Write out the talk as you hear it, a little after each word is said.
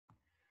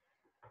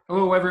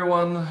Hello,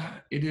 everyone.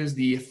 It is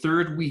the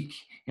third week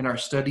in our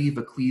study of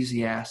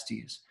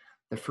Ecclesiastes.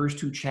 The first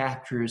two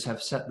chapters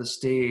have set the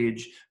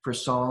stage for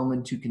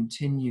Solomon to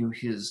continue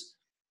his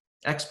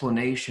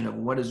explanation of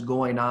what is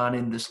going on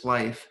in this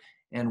life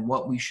and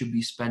what we should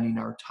be spending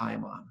our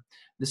time on.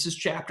 This is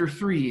chapter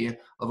 3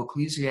 of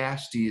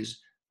Ecclesiastes,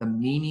 the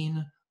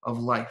meaning of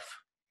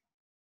life.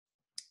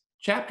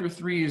 Chapter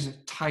 3's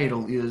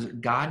title is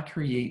God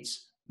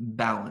Creates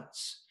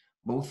Balance,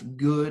 both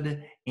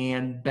good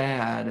and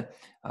bad,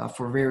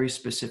 for very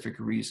specific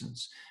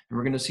reasons. And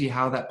we're going to see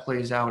how that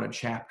plays out in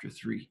chapter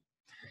 3.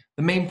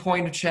 The main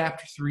point of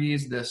chapter 3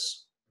 is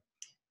this: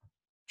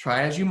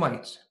 try as you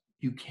might,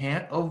 you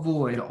can't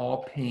avoid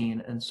all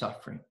pain and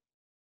suffering.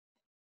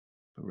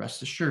 But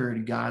rest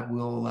assured, God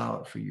will allow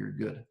it for your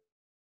good.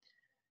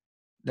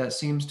 That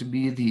seems to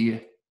be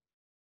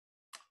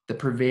the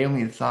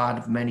prevailing thought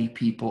of many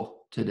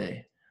people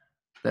today,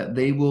 that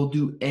they will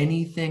do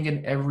anything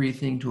and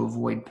everything to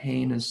avoid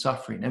pain and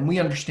suffering. And we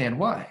understand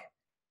why.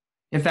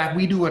 In fact,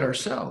 we do it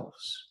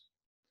ourselves.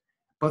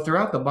 But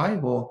throughout the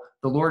Bible,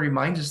 the Lord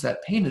reminds us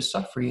that pain and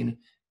suffering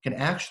can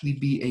actually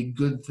be a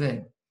good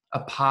thing, a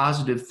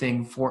positive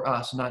thing for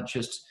us, not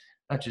just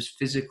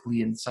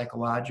physically and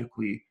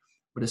psychologically,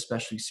 but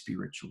especially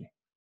spiritually.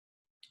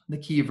 The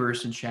key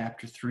verse in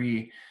chapter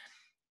 3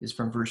 is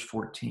from verse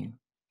 14.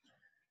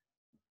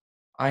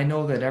 I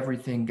know that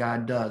everything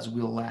God does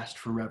will last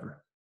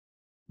forever.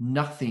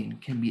 Nothing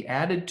can be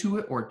added to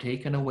it or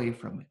taken away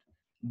from it.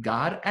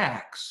 God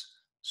acts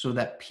so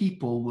that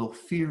people will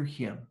fear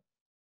him.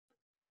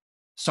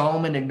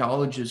 Solomon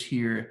acknowledges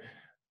here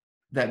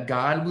that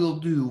God will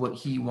do what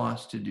he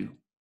wants to do.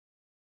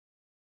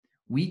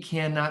 We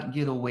cannot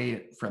get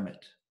away from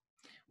it.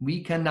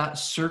 We cannot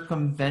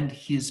circumvent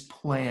his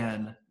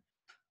plan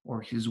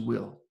or his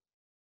will.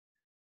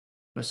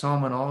 But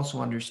Solomon also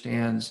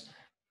understands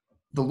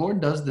the Lord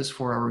does this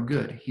for our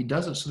good. He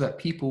does it so that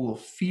people will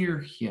fear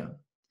him.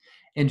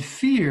 And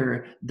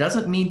fear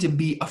doesn't mean to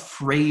be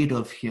afraid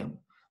of him,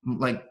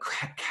 like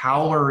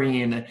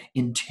cowering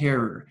in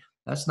terror.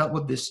 That's not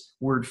what this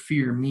word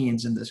fear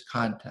means in this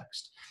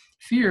context.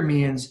 Fear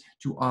means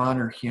to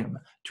honor him,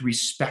 to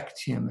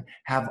respect him,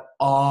 have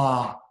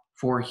awe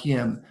for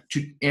him,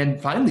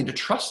 and finally to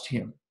trust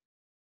him.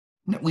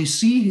 That we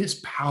see his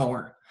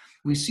power,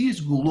 we see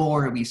his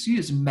glory, we see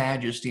his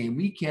majesty, and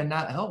we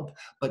cannot help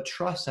but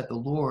trust that the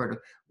Lord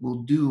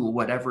will do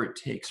whatever it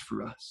takes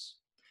for us.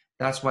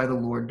 That's why the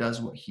Lord does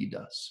what he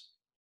does.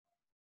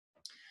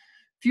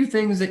 A few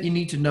things that you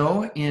need to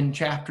know in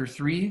chapter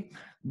 3.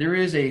 There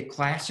is a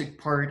classic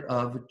part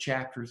of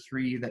chapter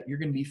 3 that you're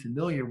going to be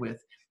familiar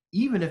with,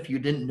 even if you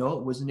didn't know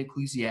it was in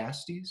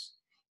Ecclesiastes,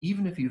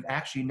 even if you've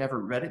actually never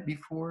read it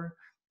before,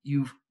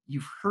 you've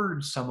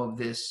heard some of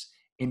this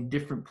in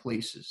different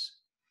places.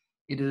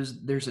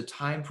 There's a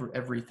time for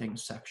everything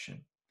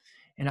section,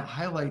 and it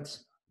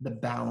highlights the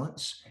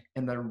balance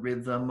and the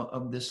rhythm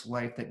of this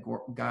life that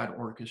God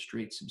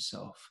orchestrates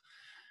himself.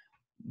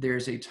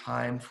 There's a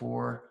time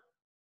for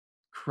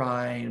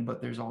crying,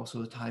 but there's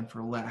also a time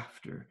for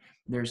laughter.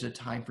 There's a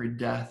time for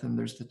death, and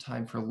there's the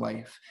time for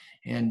life.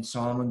 And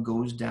Solomon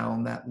goes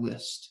down that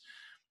list.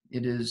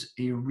 It is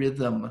a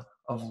rhythm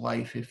of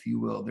life, if you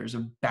will. There's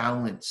a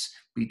balance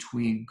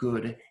between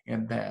good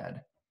and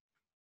bad.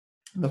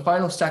 The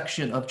final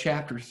section of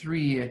chapter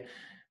 3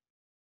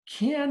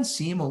 can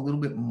seem a little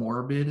bit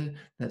morbid,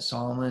 that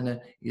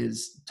Solomon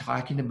is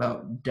talking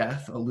about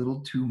death a little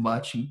too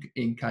much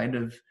in kind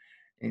of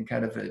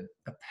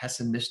a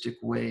pessimistic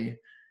way.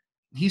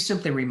 He's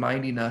simply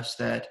reminding us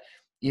that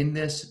in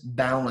this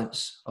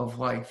balance of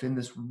life, in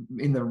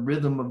the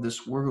rhythm of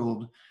this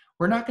world,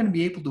 we're not going to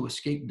be able to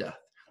escape death.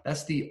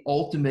 That's the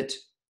ultimate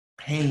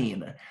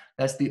pain.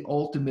 That's the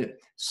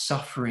ultimate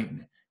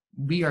suffering.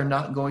 We are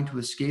not going to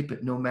escape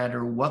it no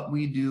matter what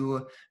we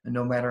do and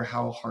no matter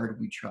how hard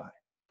we try.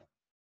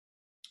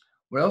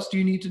 What else do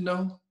you need to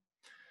know?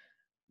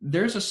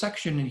 There's a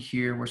section in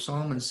here where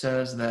Solomon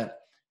says that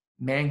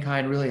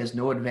mankind really has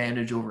no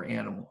advantage over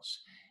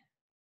animals.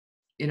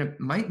 And it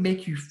might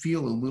make you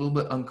feel a little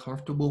bit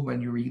uncomfortable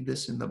when you read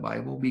this in the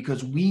Bible,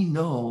 because we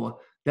know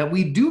that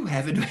we do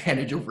have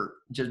advantage over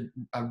just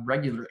a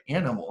regular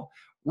animal.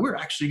 We're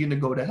actually going to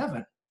go to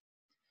heaven.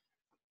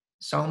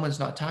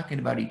 Solomon's not talking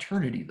about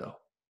eternity, though.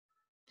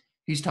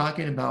 He's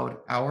talking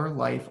about our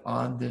life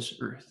on this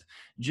earth.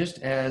 Just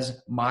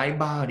as my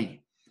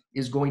body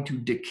is going to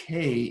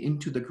decay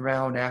into the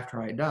ground after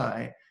I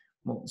die,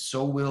 well,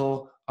 so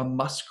will a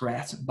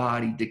muskrat's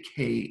body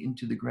decay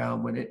into the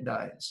ground when it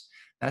dies.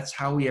 That's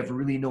how we have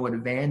really no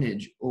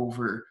advantage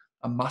over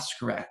a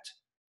muskrat,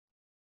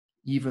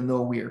 even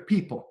though we are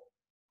people.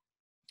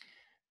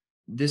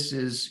 This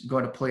is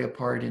going to play a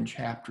part in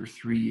chapter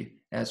 3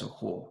 as a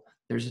whole.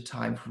 There's a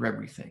time for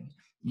everything.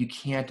 You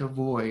can't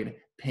avoid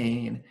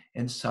pain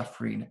and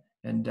suffering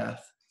and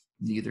death.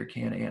 Neither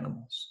can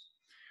animals.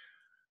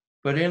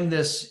 But in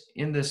this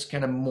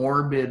kind of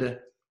morbid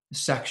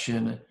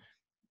section,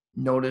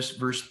 notice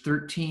verse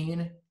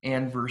 13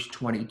 and verse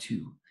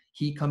 22.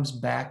 He comes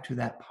back to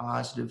that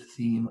positive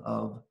theme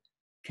of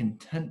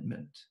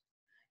contentment.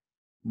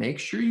 Make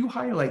sure you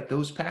highlight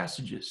those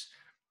passages.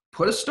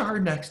 Put a star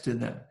next to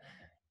them.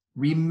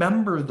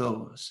 Remember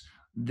those.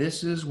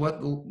 This is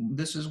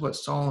what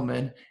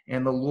Solomon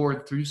and the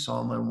Lord through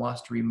Solomon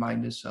wants to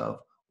remind us of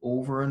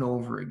over and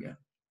over again.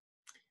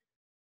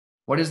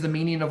 What is the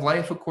meaning of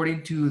life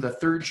according to the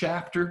 3rd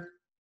chapter?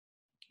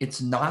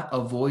 It's not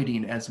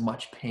avoiding as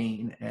much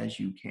pain as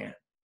you can.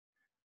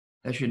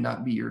 That should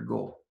not be your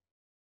goal.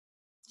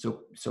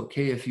 So it's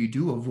okay if you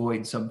do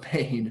avoid some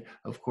pain,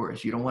 of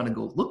course. You don't want to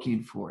go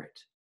looking for it.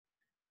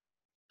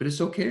 But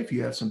it's okay if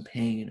you have some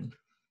pain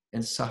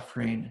and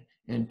suffering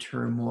and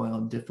turmoil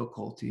and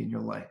difficulty in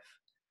your life.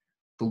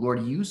 The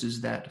Lord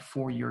uses that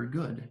for your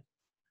good.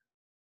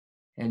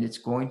 And it's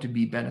going to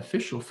be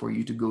beneficial for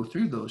you to go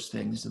through those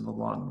things in the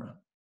long run.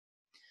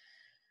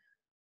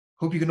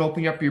 Hope you can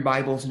open up your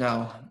Bibles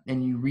now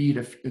and you read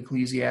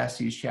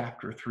Ecclesiastes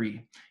chapter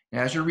 3.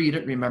 And as you read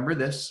it, remember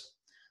this.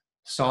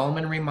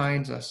 Solomon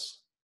reminds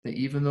us that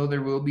even though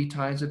there will be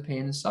times of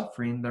pain and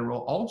suffering, there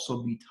will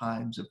also be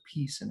times of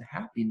peace and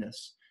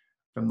happiness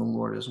from the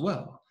Lord as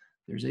well.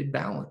 There's a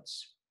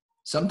balance.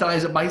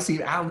 Sometimes it might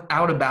seem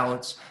out of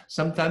balance.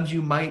 Sometimes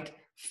you might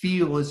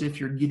feel as if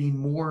you're getting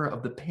more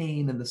of the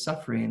pain and the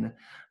suffering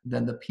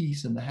than the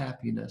peace and the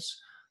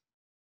happiness.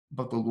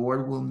 But the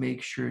Lord will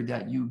make sure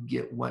that you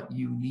get what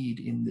you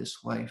need in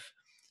this life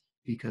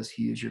because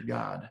he is your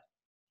God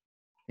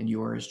and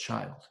you are his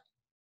child.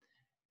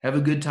 Have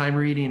a good time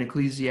reading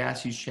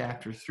Ecclesiastes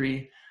chapter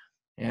 3,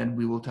 and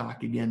we will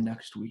talk again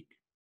next week.